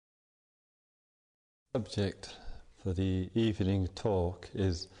Subject for the evening talk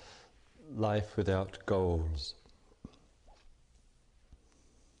is life without goals.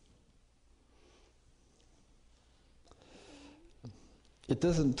 It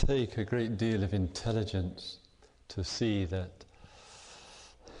doesn't take a great deal of intelligence to see that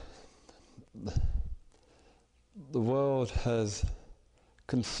the world has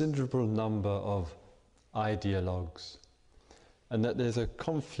considerable number of ideologues, and that there's a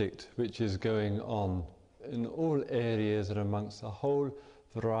conflict which is going on in all areas and amongst a whole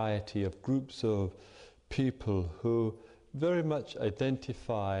variety of groups of people who very much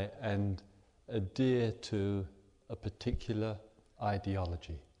identify and adhere to a particular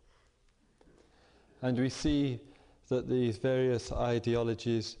ideology. And we see that these various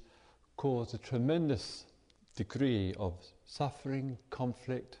ideologies cause a tremendous degree of suffering,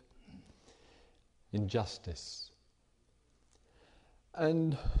 conflict, injustice.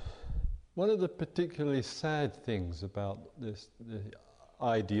 And one of the particularly sad things about the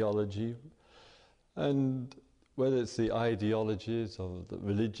ideology, and whether it's the ideologies or the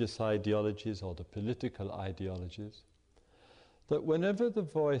religious ideologies or the political ideologies, that whenever the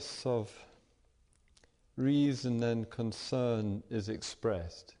voice of reason and concern is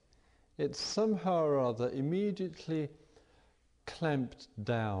expressed, it's somehow or other immediately clamped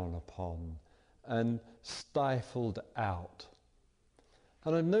down upon and stifled out.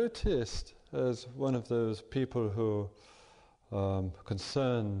 And I've noticed, as one of those people who are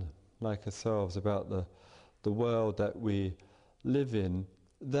concerned like ourselves about the world that we live in,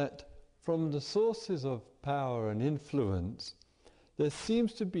 that from the sources of power and influence, there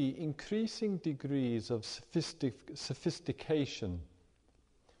seems to be increasing degrees of sophistication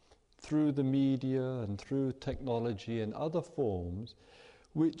through the media and through technology and other forms,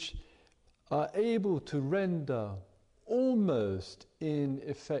 which are able to render almost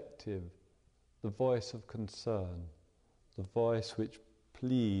ineffective the voice of concern, the voice which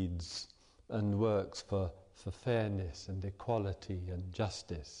pleads and works for fairness and equality and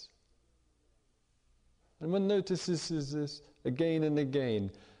justice. And one notices this again and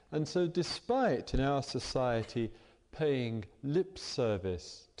again. And so despite in our society paying lip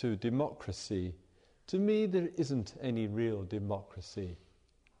service to democracy, to me there isn't any real democracy,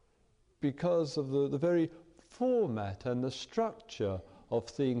 because of the very format and the structure of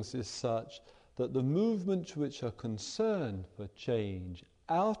things is such that the movements which are concerned for change,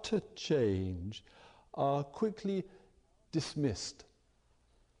 outer change, are quickly dismissed.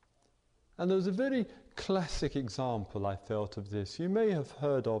 And there was a very classic example, I felt, of this. You may have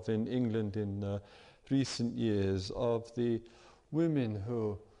heard of in England in recent years of the women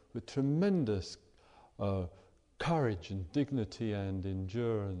who, with tremendous courage and dignity and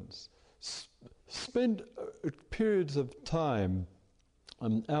endurance, spent periods of time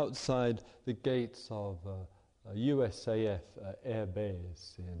outside the gates of a USAF air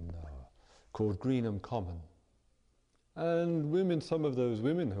base called Greenham Common. And women, some of those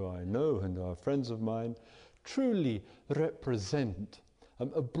women who I know and are friends of mine, truly represent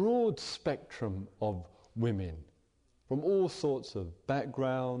a broad spectrum of women from all sorts of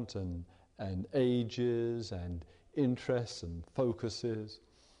backgrounds and ages and interests and focuses,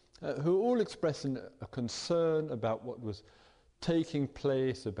 who are all expressing a concern about what was taking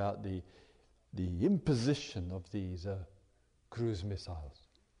place, about the imposition of these cruise missiles.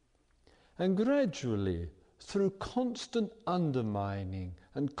 And gradually, through constant undermining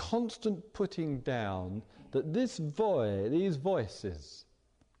and constant putting down, that these voices,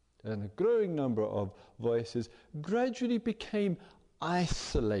 and a growing number of voices, gradually became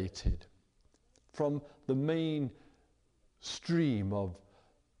isolated from the main stream of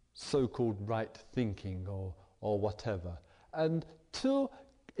so-called right thinking or whatever, until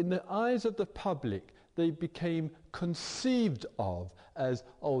in the eyes of the public they became conceived of as,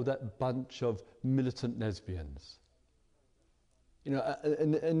 that bunch of militant lesbians. In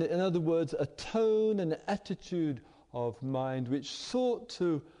other words, a tone and attitude of mind which sought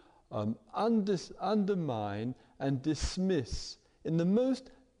to undermine and dismiss in the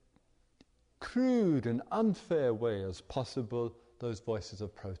most crude and unfair way as possible those voices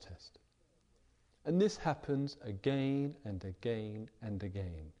of protest. And this happens again and again and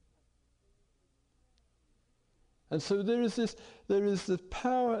again. And so there is the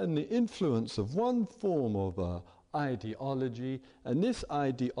power and the influence of one form of ideology, and this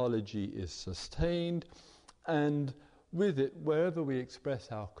ideology is sustained, and with it, wherever we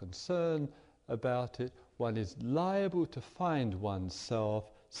express our concern about it, one is liable to find oneself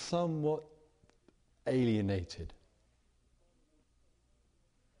somewhat alienated.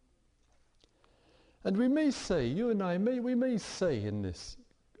 And we may say, you and I, we may say in this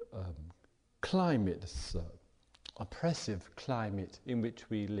climate, this oppressive climate in which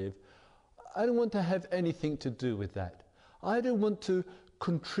we live, I don't want to have anything to do with that. I don't want to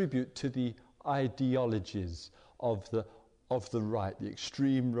contribute to the ideologies of the right, the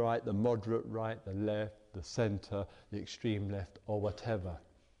extreme right, the moderate right, the left, the centre, the extreme left, or whatever.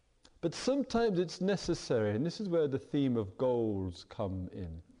 But sometimes it's necessary, and this is where the theme of goals come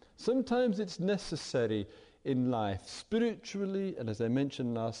in. Sometimes it's necessary in life, spiritually, and as I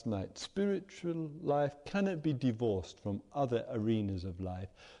mentioned last night, spiritual life cannot be divorced from other arenas of life,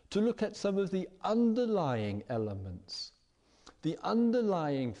 to look at some of the underlying elements, the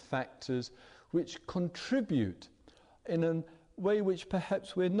underlying factors which contribute in a way which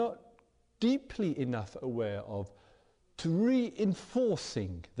perhaps we're not deeply enough aware of, to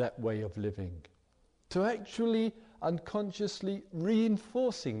reinforcing that way of living, to actually unconsciously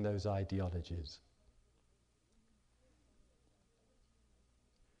reinforcing those ideologies.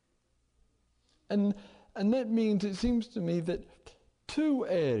 And that means, it seems to me, that two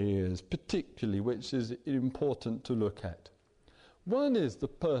areas particularly which is important to look at. One is the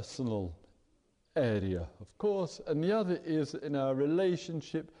personal area, of course, and the other is in our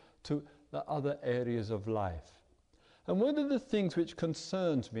relationship to the other areas of life. And one of the things which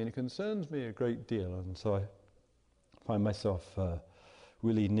concerns me, and it concerns me a great deal, and so I find myself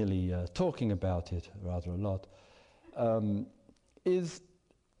willy-nilly talking about it rather a lot, is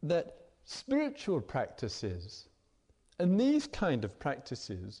that spiritual practices, and these kind of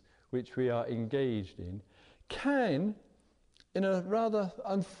practices which we are engaged in, can, in a rather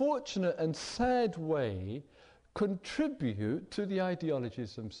unfortunate and sad way, contribute to the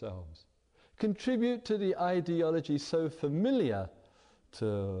ideologies themselves. Contribute to the ideology so familiar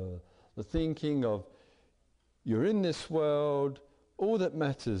to the thinking of, you're in this world, all that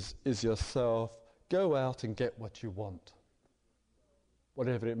matters is yourself, go out and get what you want,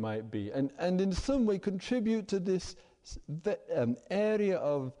 whatever it might be, and in some way contribute to this area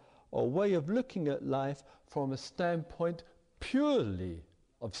of, or way of looking at life from a standpoint purely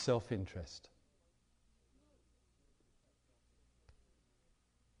of self-interest.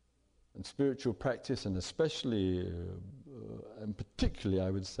 And spiritual practice, and especially and particularly, I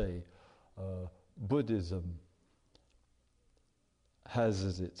would say, Buddhism, has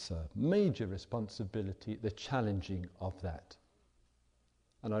as its major responsibility the challenging of that.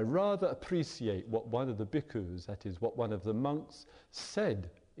 And I rather appreciate what one of the bhikkhus, that is, what one of the monks said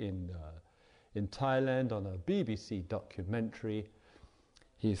in Thailand on a BBC documentary.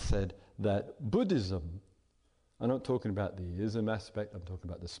 He said that Buddhism, I'm not talking about the ism aspect, I'm talking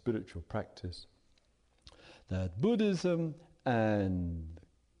about the spiritual practice, that Buddhism and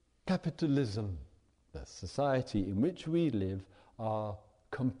capitalism, the society in which we live, are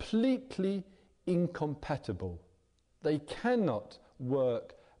completely incompatible. They cannot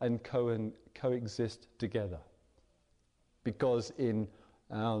work and coexist together, because in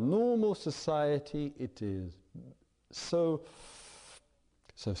our normal society it is so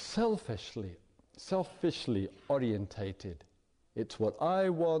selfishly orientated. It's what I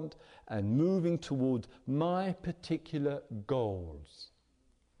want and moving toward my particular goals.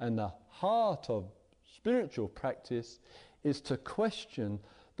 And the heart of spiritual practice is to question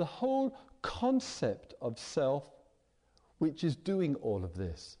the whole concept of self which is doing all of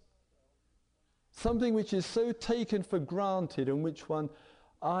this. Something which is so taken for granted, and which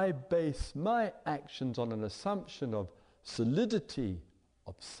I base my actions on an assumption of solidity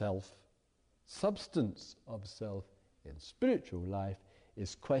of self, substance of self in spiritual life,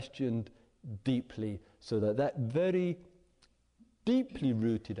 is questioned deeply, so that very deeply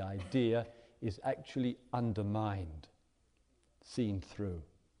rooted idea is actually undermined, seen through.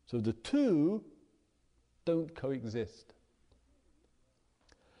 So the two don't coexist.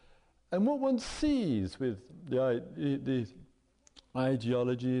 And what one sees with the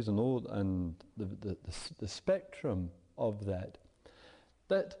ideologies and all, and the spectrum of that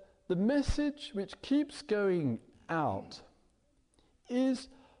the message which keeps going out is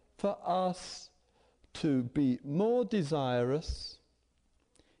for us to be more desirous,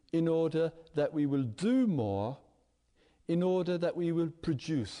 in order that we will do more, in order that we will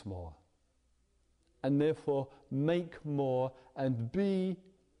produce more, and therefore make more and be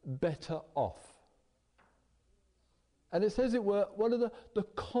better off. And it's, as it were, one of the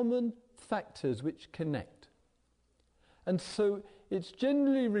common factors which connect. And so it's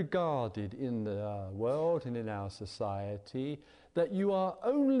generally regarded in the world and in our society that you are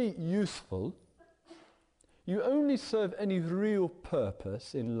only useful, you only serve any real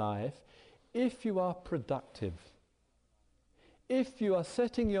purpose in life if you are productive, if you are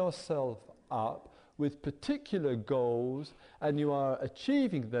setting yourself up with particular goals, and you are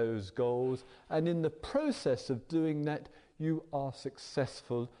achieving those goals, and in the process of doing that you are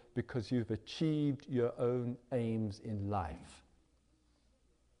successful because you've achieved your own aims in life.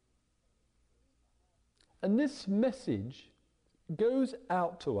 And this message goes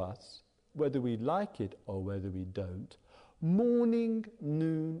out to us, whether we like it or whether we don't, morning,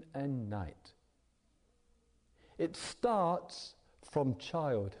 noon and night. It starts from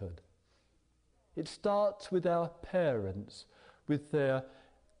childhood. It starts with our parents, with their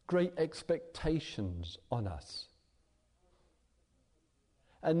great expectations on us.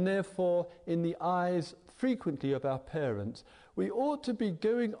 And therefore, in the eyes frequently of our parents, we ought to be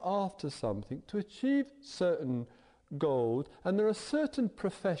going after something to achieve certain goals, and there are certain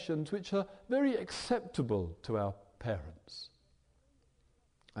professions which are very acceptable to our parents.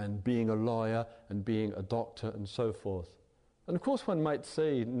 And being a lawyer and being a doctor and so forth. And of course one might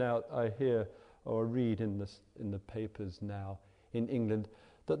say, now I hear or read in the papers now in England,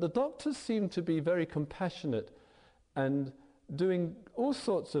 that the doctors seem to be very compassionate and doing all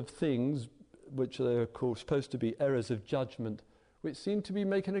sorts of things which are supposed to be errors of judgment, which seem to be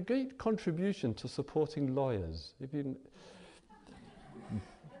making a great contribution to supporting lawyers. If you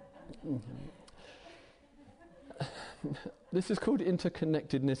this is called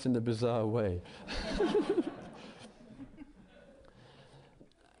interconnectedness in a bizarre way.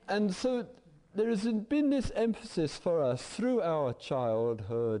 And so there has been this emphasis for us through our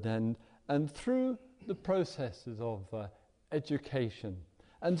childhood and through the processes of education.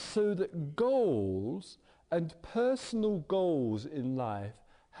 And so that goals and personal goals in life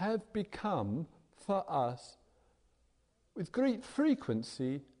have become, for us, with great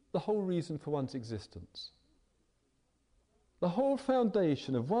frequency, the whole reason for one's existence. The whole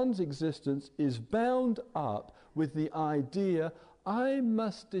foundation of one's existence is bound up with the idea, I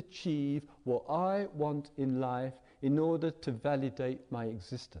must achieve what I want in life in order to validate my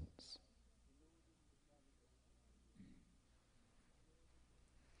existence.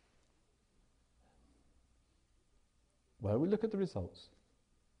 Well, we look at the results.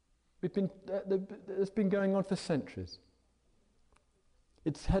 It's been going on for centuries.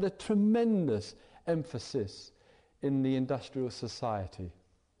 It's had a tremendous emphasis in the industrial society.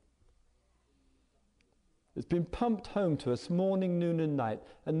 It's been pumped home to us morning, noon and night,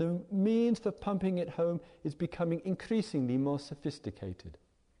 and the means for pumping it home is becoming increasingly more sophisticated.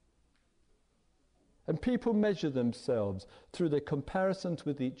 And people measure themselves through their comparisons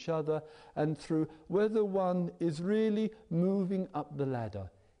with each other and through whether one is really moving up the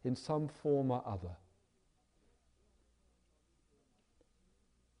ladder in some form or other.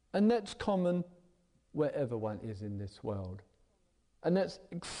 And that's common wherever one is in this world. And that's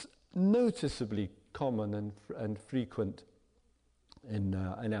noticeably common and frequent in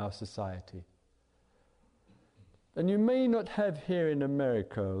our society. And you may not have here in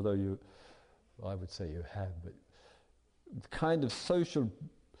America, although I would say you have, but the kind of social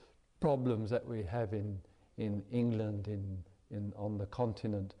problems that we have in England, on the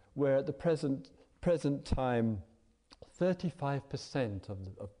continent, where at the present time 35%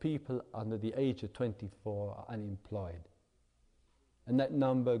 of people under the age of 24 are unemployed. And that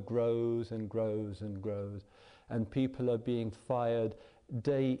number grows and grows and grows. And people are being fired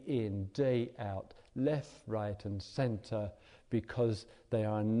day in, day out, left, right and centre, because they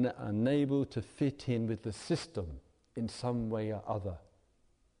are unable to fit in with the system in some way or other.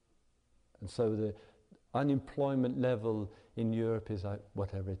 And so the unemployment level in Europe is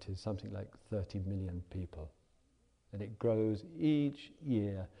whatever it is, something like 30 million people. And it grows each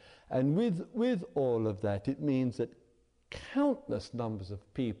year. And with all of that, it means that countless numbers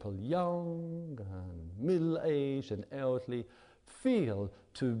of people, young and middle-aged and elderly, feel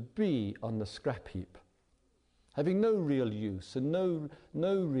to be on the scrap heap, having no real use and no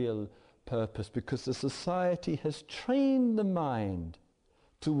real purpose, because the society has trained the mind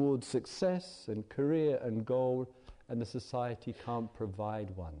towards success and career and goal, and the society can't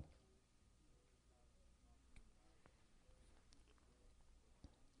provide one.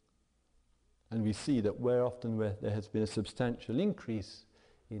 And we see that where there has been a substantial increase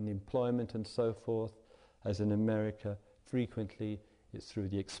in employment and so forth, as in America, frequently it's through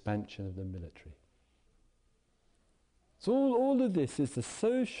the expansion of the military. So all of this is the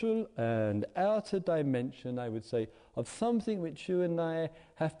social and outer dimension, I would say, of something which you and I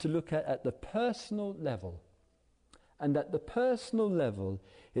have to look at the personal level. And at the personal level,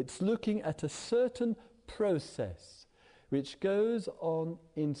 it's looking at a certain process which goes on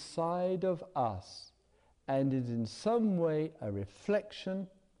inside of us and is in some way a reflection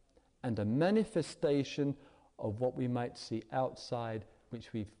and a manifestation of what we might see outside,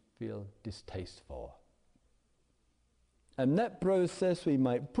 which we feel distaste for. And that process, we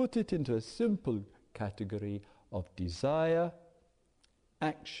might put it into a simple category of desire,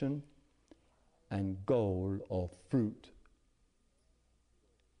 action, and goal or fruit.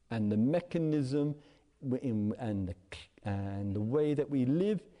 And the mechanism and the way that we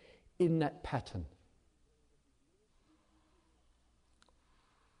live in that pattern.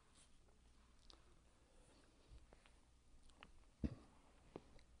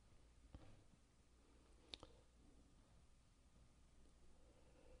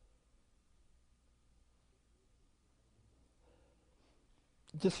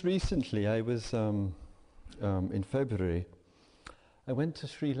 Just recently, I was, in February, I went to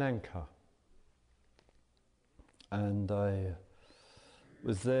Sri Lanka. And I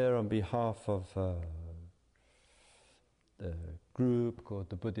was there on behalf of the group called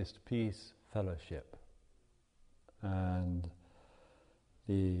the Buddhist Peace Fellowship. And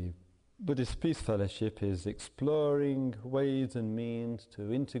the Buddhist Peace Fellowship is exploring ways and means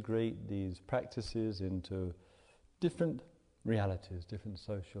to integrate these practices into different realities, different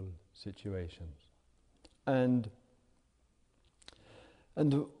social situations. And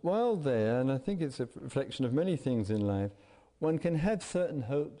while there, and I think it's a reflection of many things in life, one can have certain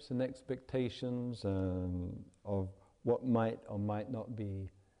hopes and expectations of what might or might not be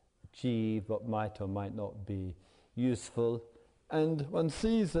achieved, what might or might not be useful, and one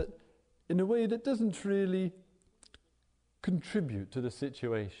sees that in a way that doesn't really contribute to the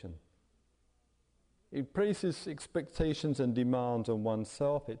situation. It places expectations and demands on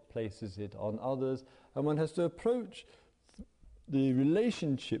oneself, it places it on others, and one has to approach the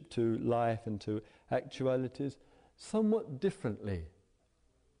relationship to life and to actualities somewhat differently.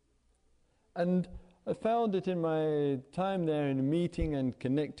 And I found it in my time there in meeting and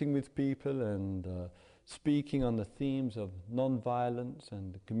connecting with people and speaking on the themes of non-violence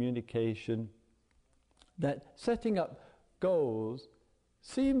and communication, that setting up goals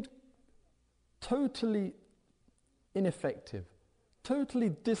seemed totally ineffective,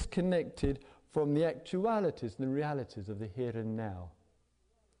 totally disconnected from the actualities and the realities of the here and now.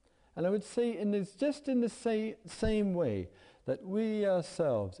 And I would say just in the same way that we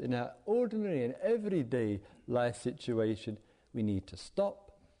ourselves, in our ordinary and everyday life situation, we need to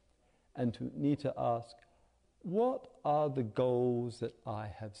stop and need to ask, what are the goals that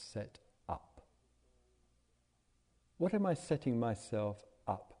I have set up? What am I setting myself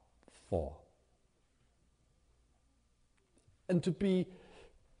up for? And to be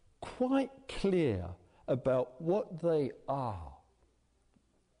quite clear about what they are.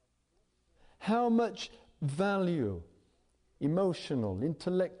 How much value, emotional,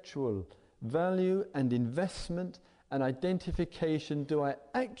 intellectual value and investment and identification do I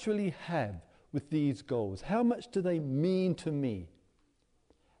actually have with these goals? How much do they mean to me?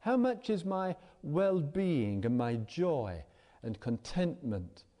 How much is my well-being and my joy and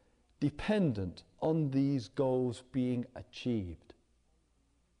contentment dependent on these goals being achieved?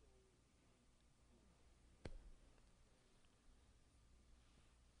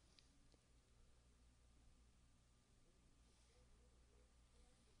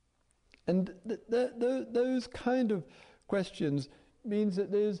 And those kind of questions means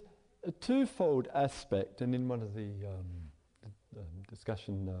that there's a twofold aspect, and in one of the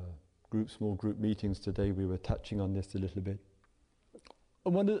discussion small group meetings today, we were touching on this a little bit.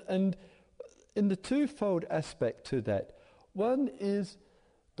 And in the twofold aspect to that, one is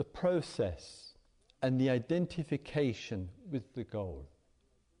the process and the identification with the goal.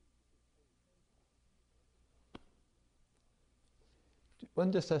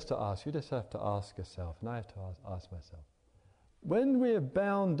 One just has to ask, you just have to ask yourself, and I have to ask myself, when we're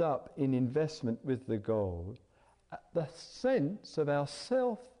bound up in investment with the goal, the sense of our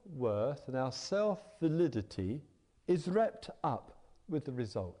self-worth and our self-validity is wrapped up with the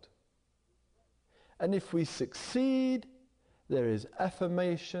result. And if we succeed, there is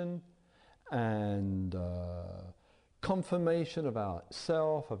affirmation and confirmation of our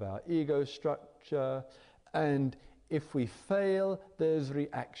self, of our ego structure, and if we fail, there's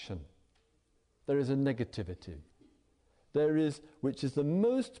reaction. There is a negativity. There is, which is the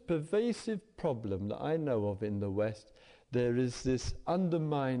most pervasive problem that I know of in the West, there is this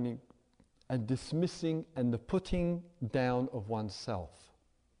undermining and dismissing and the putting down of oneself.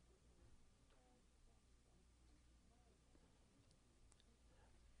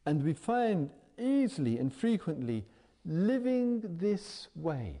 And we find easily and frequently living this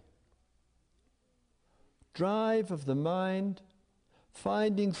way. Drive of the mind,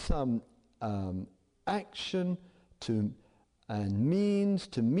 finding some action and means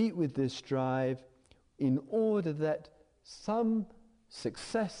to meet with this drive in order that some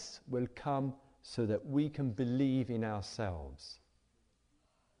success will come so that we can believe in ourselves.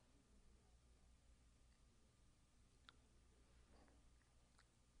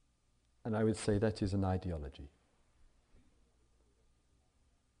 And I would say that is an ideology.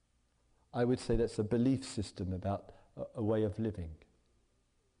 I would say that's a belief system about a way of living.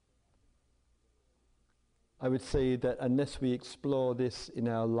 I would say that unless we explore this in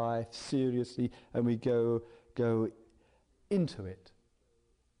our life seriously and we go into it,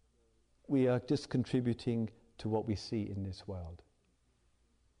 we are just contributing to what we see in this world.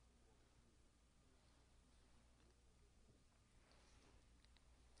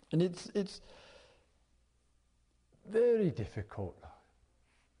 And it's very difficult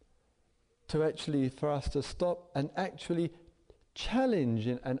for us to stop and actually challenge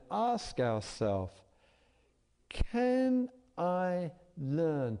and ask ourselves, can I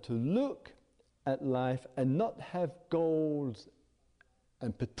learn to look at life and not have goals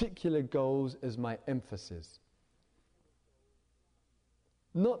and particular goals as my emphasis?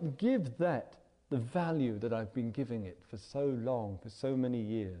 Not give that the value that I've been giving it for so long, for so many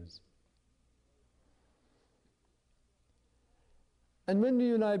years. And when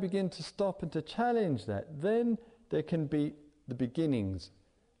you and I begin to stop and to challenge that, then there can be the beginnings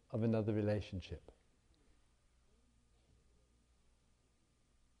of another relationship.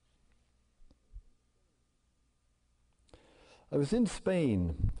 I was in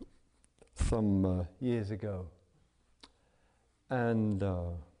Spain some years ago, and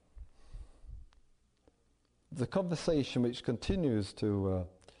the conversation which continues to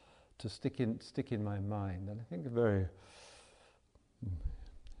stick in my mind, and I think a very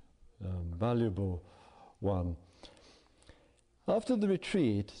valuable one. After the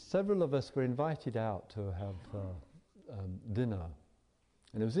retreat, several of us were invited out to have dinner,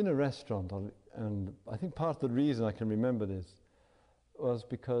 and it was in a restaurant. And I think part of the reason I can remember this was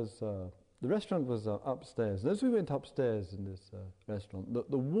because the restaurant was upstairs. And as we went upstairs in this restaurant,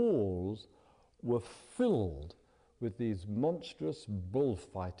 the walls were filled with these monstrous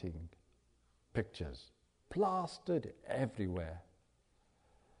bullfighting pictures, plastered everywhere.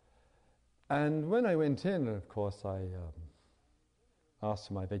 And when I went in, of course, I asked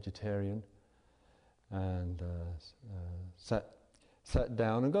for my vegetarian and sat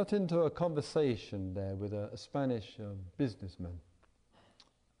down and got into a conversation there with a Spanish businessman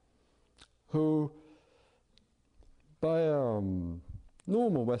who, by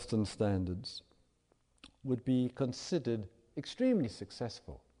normal Western standards, would be considered extremely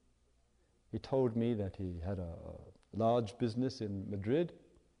successful. He told me that he had a large business in Madrid,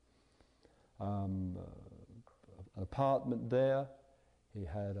 an apartment there. He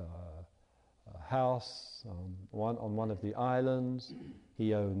had a house on one of the islands.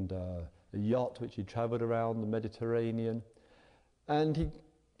 He owned a yacht which he travelled around the Mediterranean. And he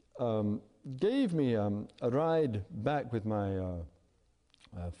gave me a ride back with my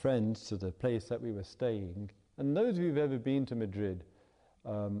friends to the place that we were staying. And those of you who've ever been to Madrid,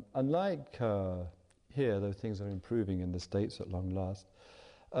 unlike here, though things are improving in the States at long last,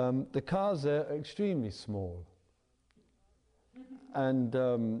 the cars there are extremely small.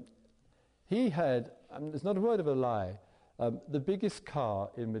 And he had, it's not a word of a lie, the biggest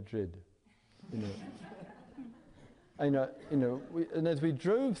car in Madrid. And as we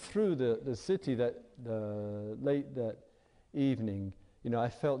drove through the city late that evening, I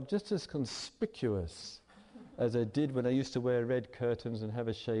felt just as conspicuous as I did when I used to wear red curtains and have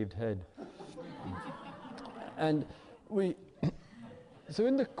a shaved head. And so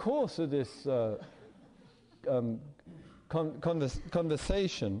in the course of this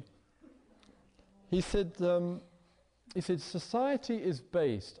conversation, he said, society is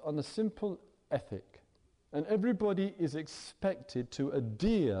based on a simple ethic, and everybody is expected to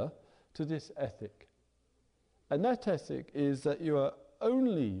adhere to this ethic. And that ethic is that you are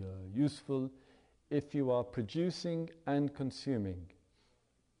only useful if you are producing and consuming.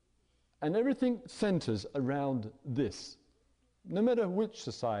 And everything centers around this. No matter which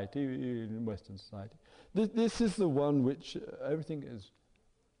society, in Western society, this is the one which everything is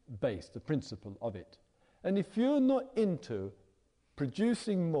based, the principle of it. And if you're not into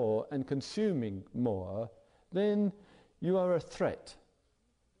producing more and consuming more, then you are a threat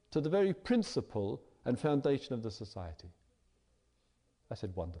to the very principle and foundation of the society. I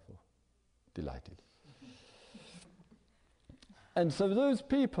said, wonderful, delighted. And so those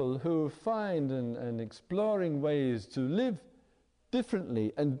people who find and exploring ways to live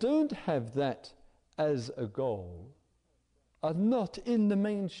differently and don't have that as a goal are not in the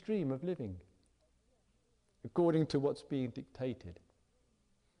mainstream of living, according to what's being dictated.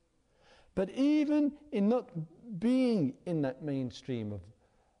 But even in not being in that mainstream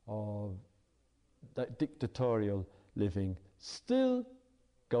of that dictatorial living, still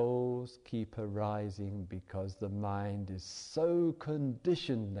goals keep arising because the mind is so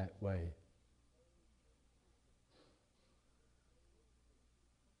conditioned that way.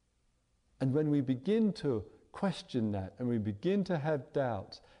 And when we begin to question that, and we begin to have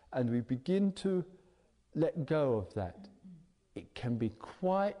doubts, and we begin to let go of that, it can be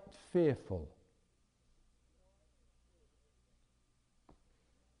quite fearful.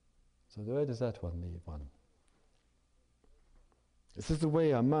 So where does that one leave one? This is the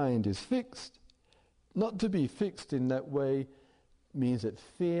way our mind is fixed. Not to be fixed in that way means that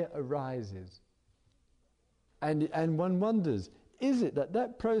fear arises. And one wonders, is it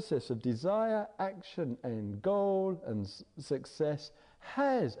that process of desire, action and goal and success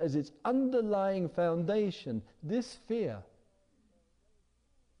has as its underlying foundation this fear?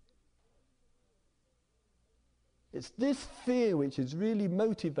 It's this fear which is really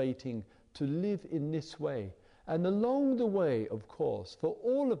motivating to live in this way. And along the way, of course, for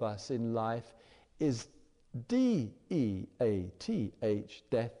all of us in life is D-E-A-T-H,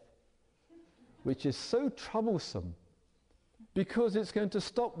 death, which is so troublesome because it's going to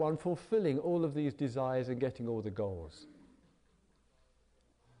stop one fulfilling all of these desires and getting all the goals.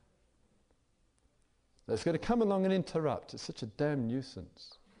 It's going to come along and interrupt. It's such a damn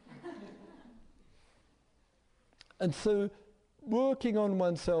nuisance. And so working on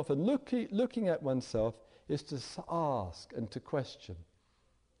oneself and looking at oneself is to ask and to question,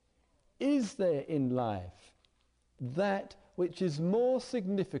 is there in life that which is more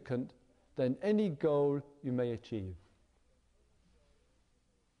significant than any goal you may achieve?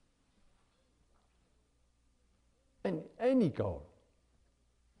 And any goal,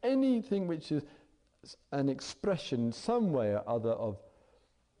 anything which is an expression some way or other of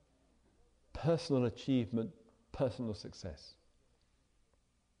personal achievement, personal success.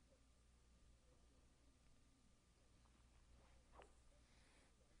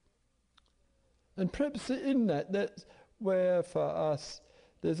 And perhaps in that's where for us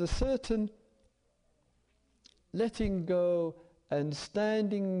there's a certain letting go and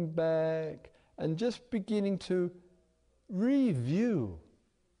standing back and just beginning to review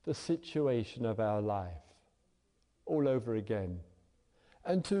the situation of our life all over again.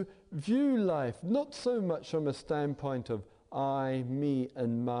 And to view life not so much from a standpoint of I, me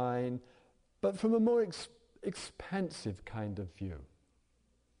and mine, but from a more expansive kind of view.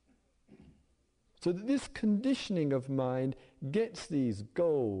 So that this conditioning of mind gets these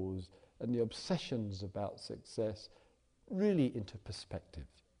goals and the obsessions about success really into perspective.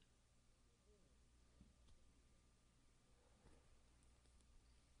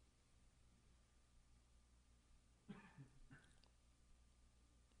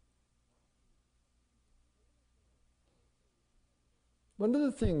 One of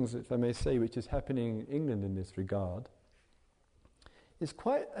the things, if I may say, which is happening in England in this regard is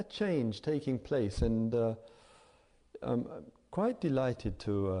quite a change taking place, and I'm quite delighted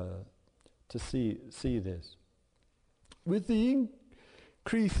to see this. With the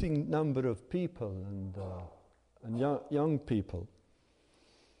increasing number of people and young people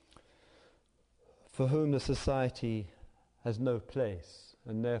for whom the society has no place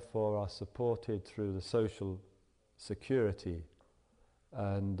and therefore are supported through the social security.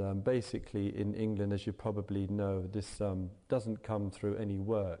 And basically in England, as you probably know, this doesn't come through any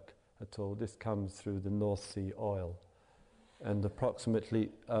work at all. This comes through the North Sea oil. And approximately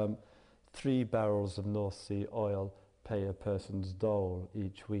 3 barrels of North Sea oil pay a person's dole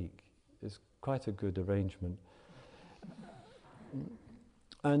each week. It's quite a good arrangement.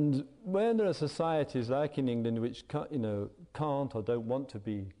 And when there are societies like in England which can't or don't want to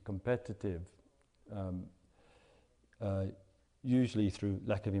be competitive, usually through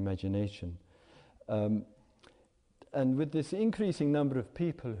lack of imagination. And with this increasing number of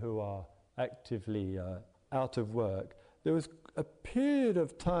people who are actively out of work, there was a period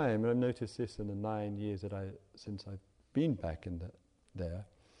of time, and I've noticed this in the 9 years since I've been back there,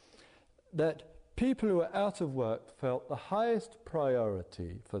 that people who were out of work felt the highest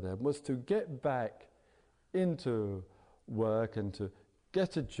priority for them was to get back into work and to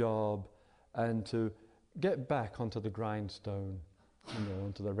get a job and to get back onto the grindstone,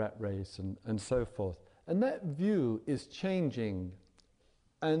 onto the rat race and so forth. And that view is changing.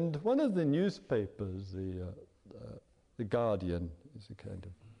 And one of the newspapers, the Guardian, is a kind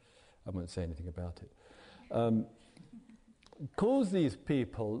of, I won't say anything about it, calls these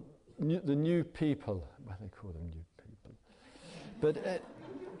people the new people. Why do they call them new people? But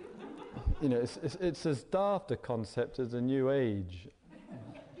it's as daft a concept as the new age.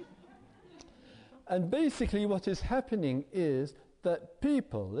 And basically what is happening is that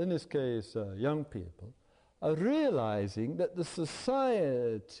people, in this case young people, are realizing that the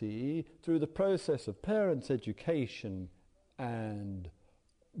society, through the process of parents' education and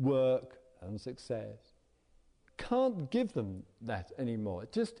work and success, can't give them that anymore.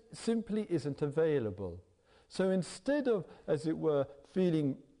 It just simply isn't available. So instead of, as it were,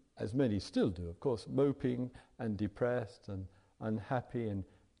 feeling, as many still do, of course, moping and depressed and unhappy and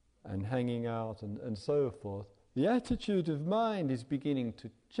hanging out and so forth, the attitude of mind is beginning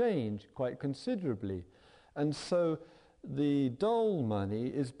to change quite considerably. And so the dole money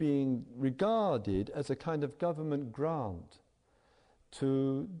is being regarded as a kind of government grant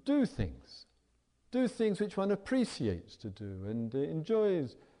to do things which one appreciates to do and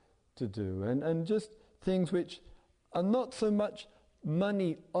enjoys to do, and just things which are not so much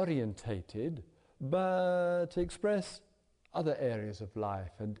money orientated, but to express other areas of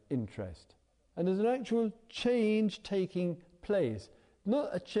life and interest. And there's an actual change taking place, not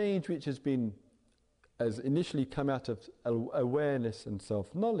a change which has initially come out of awareness and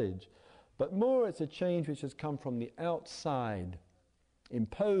self-knowledge, but more it's a change which has come from the outside,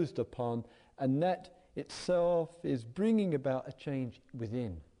 imposed upon, and that itself is bringing about a change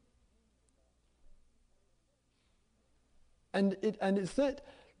within. And it's that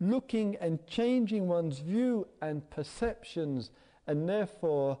looking and changing one's view and perceptions, and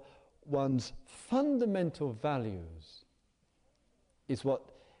therefore one's fundamental values, is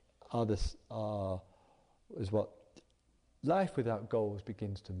what life without goals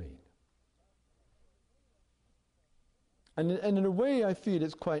begins to mean. And in a way, I feel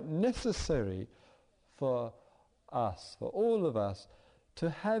it's quite necessary for us, for all of us, to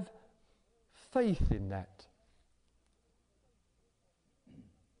have faith in that.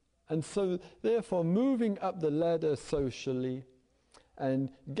 And so, therefore, moving up the ladder socially and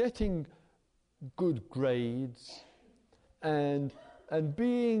getting good grades and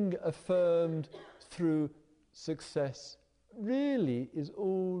being affirmed through success really is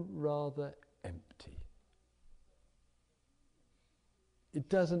all rather empty. It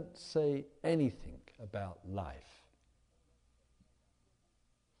doesn't say anything about life.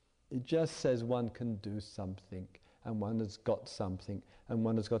 It just says one can do something, and one has got something, and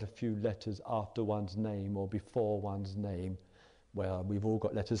one has got a few letters after one's name or before one's name. Well, we've all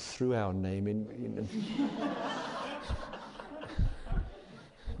got letters through our name and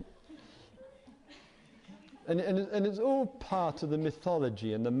it's all part of the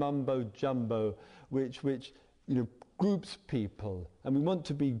mythology and the mumbo jumbo which groups people, and we want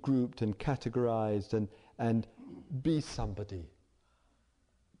to be grouped and categorized and be somebody.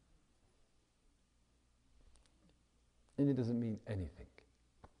 And it doesn't mean anything.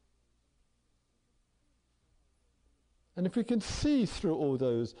 And if we can see through all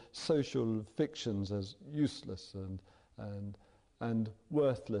those social fictions as useless and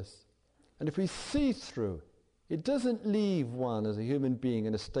worthless, and if we see through, it doesn't leave one as a human being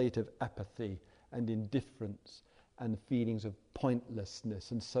in a state of apathy and indifference and feelings of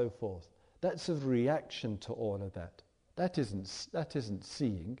pointlessness and so forth. That's a reaction to all of that. That isn't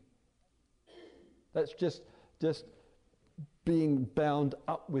seeing. That's just being bound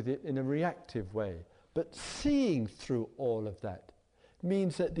up with it in a reactive way. But seeing through all of that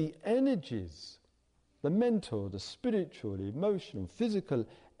means that the energies, the mental, the spiritual, the emotional, physical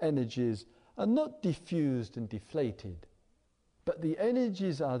energies are not diffused and deflated, but the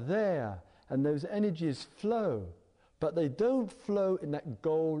energies are there, and those energies flow, but they don't flow in that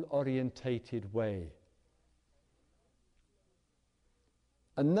goal-orientated way.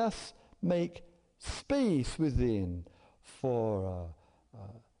 And thus make space within for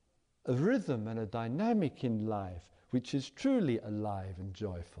a rhythm and a dynamic in life which is truly alive and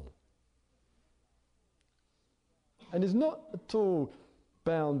joyful. And is not at all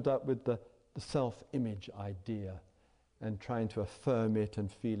bound up with the self-image idea and trying to affirm it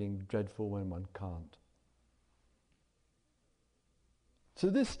and feeling dreadful when one can't. So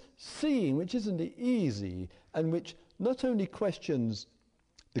this seeing, which isn't easy, and which not only questions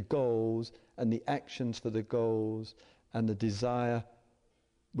the goals and the actions for the goals and the desire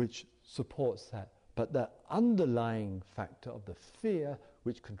which supports that, but that underlying factor of the fear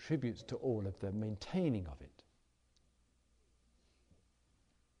which contributes to all of the maintaining of it.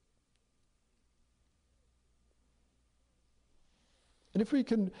 And if we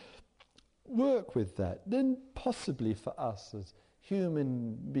can work with that, then possibly for us as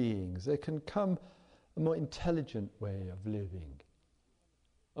human beings, there can come a more intelligent way of living,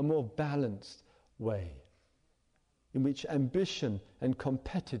 a more balanced way, in which ambition and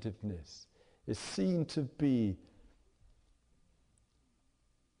competitiveness is seen to be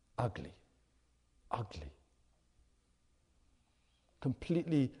ugly ugly,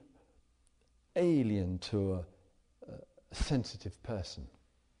 completely alien to a sensitive person.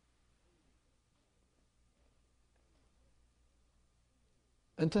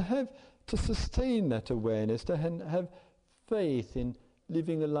 And to sustain that awareness, to have faith in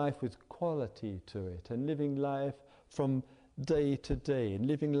living a life with quality to it, and living life from day to day, and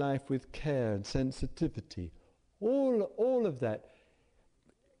living life with care and sensitivity, all of that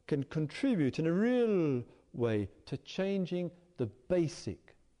can contribute in a real way to changing the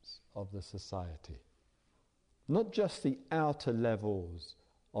basics of the society. Not just the outer levels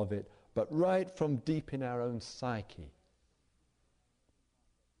of it, but right from deep in our own psyche.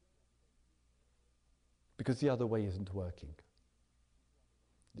 Because the other way isn't working.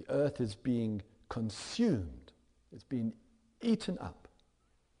 The earth is being consumed. It's being eaten up.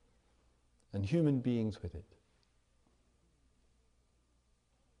 And human beings with it.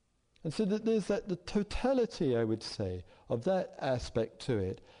 And so that there's the totality, I would say, of that aspect to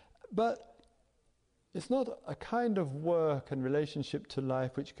it. But it's not a kind of work and relationship to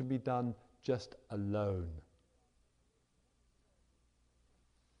life which can be done just alone.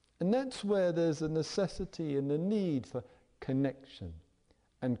 And that's where there's a necessity and a need for connection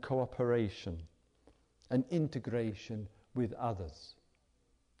and cooperation and integration with others.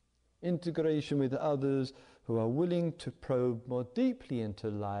 Integration with others who are willing to probe more deeply into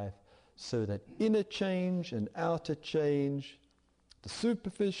life, so that inner change and outer change, the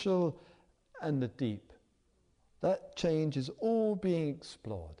superficial and the deep, that change is all being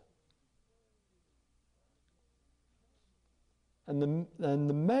explored. And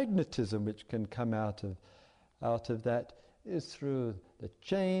the magnetism which can come out of that is through the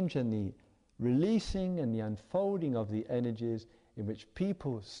change and the releasing and the unfolding of the energies in which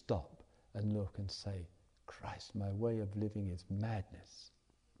people stop and look and say, Christ, my way of living is madness.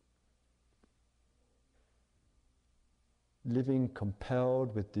 Living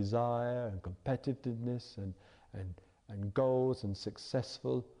compelled with desire and competitiveness and goals and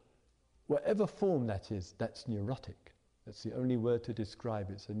successful, whatever form that is, that's neurotic. That's the only word to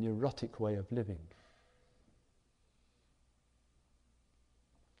describe it. It's a neurotic way of living.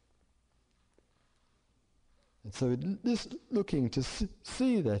 And so this looking to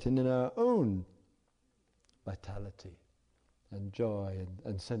see that in our own vitality and joy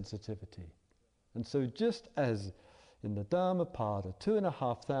and sensitivity. And so just as in the Dhammapada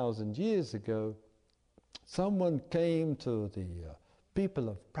 2,500 years ago, someone came to the people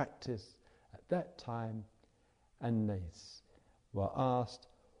of practice at that time, and they were asked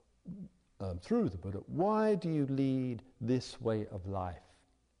through the Buddha, why do you lead this way of life?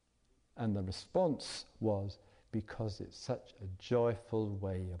 And the response was, because it's such a joyful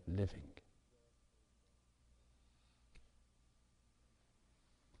way of living.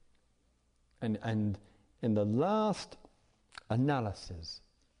 And in the last analysis,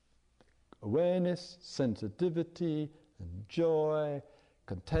 awareness, sensitivity, and joy,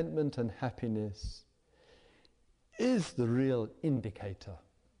 contentment and happiness is the real indicator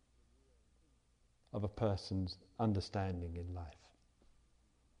of a person's understanding in life.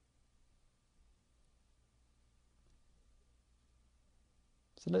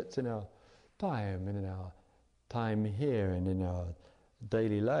 So let's in our time here and in our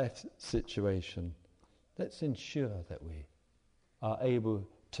daily life situation, let's ensure that we are able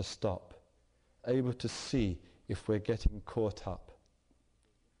to stop, able to see if we're getting caught up,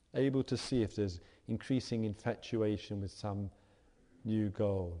 able to see if there's increasing infatuation with some new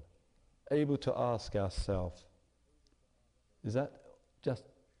goal, able to ask ourselves, is that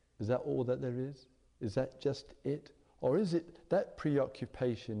all that there is? Is that just it? Or is it that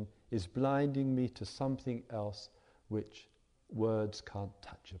preoccupation is blinding me to something else which words can't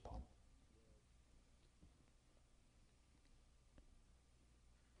touch upon?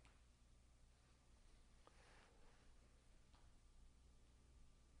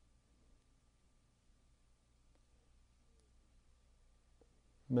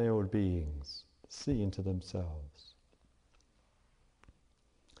 May all beings see into themselves.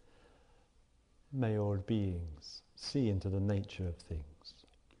 May all beings see into the nature of things.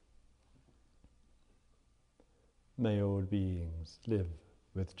 May all beings live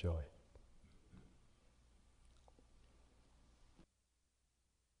with joy.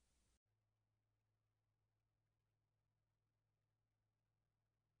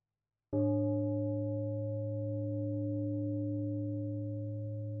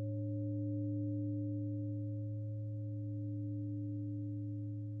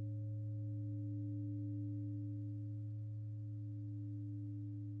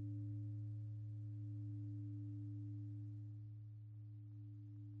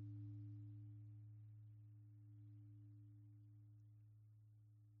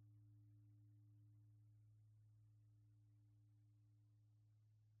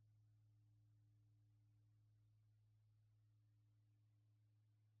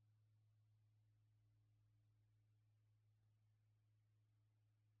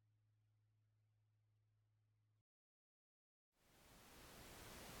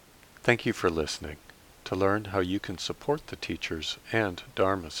 Thank you for listening. To learn how you can support the teachers and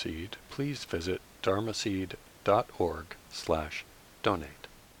Dharma Seed, please visit dharmaseed.org/donate.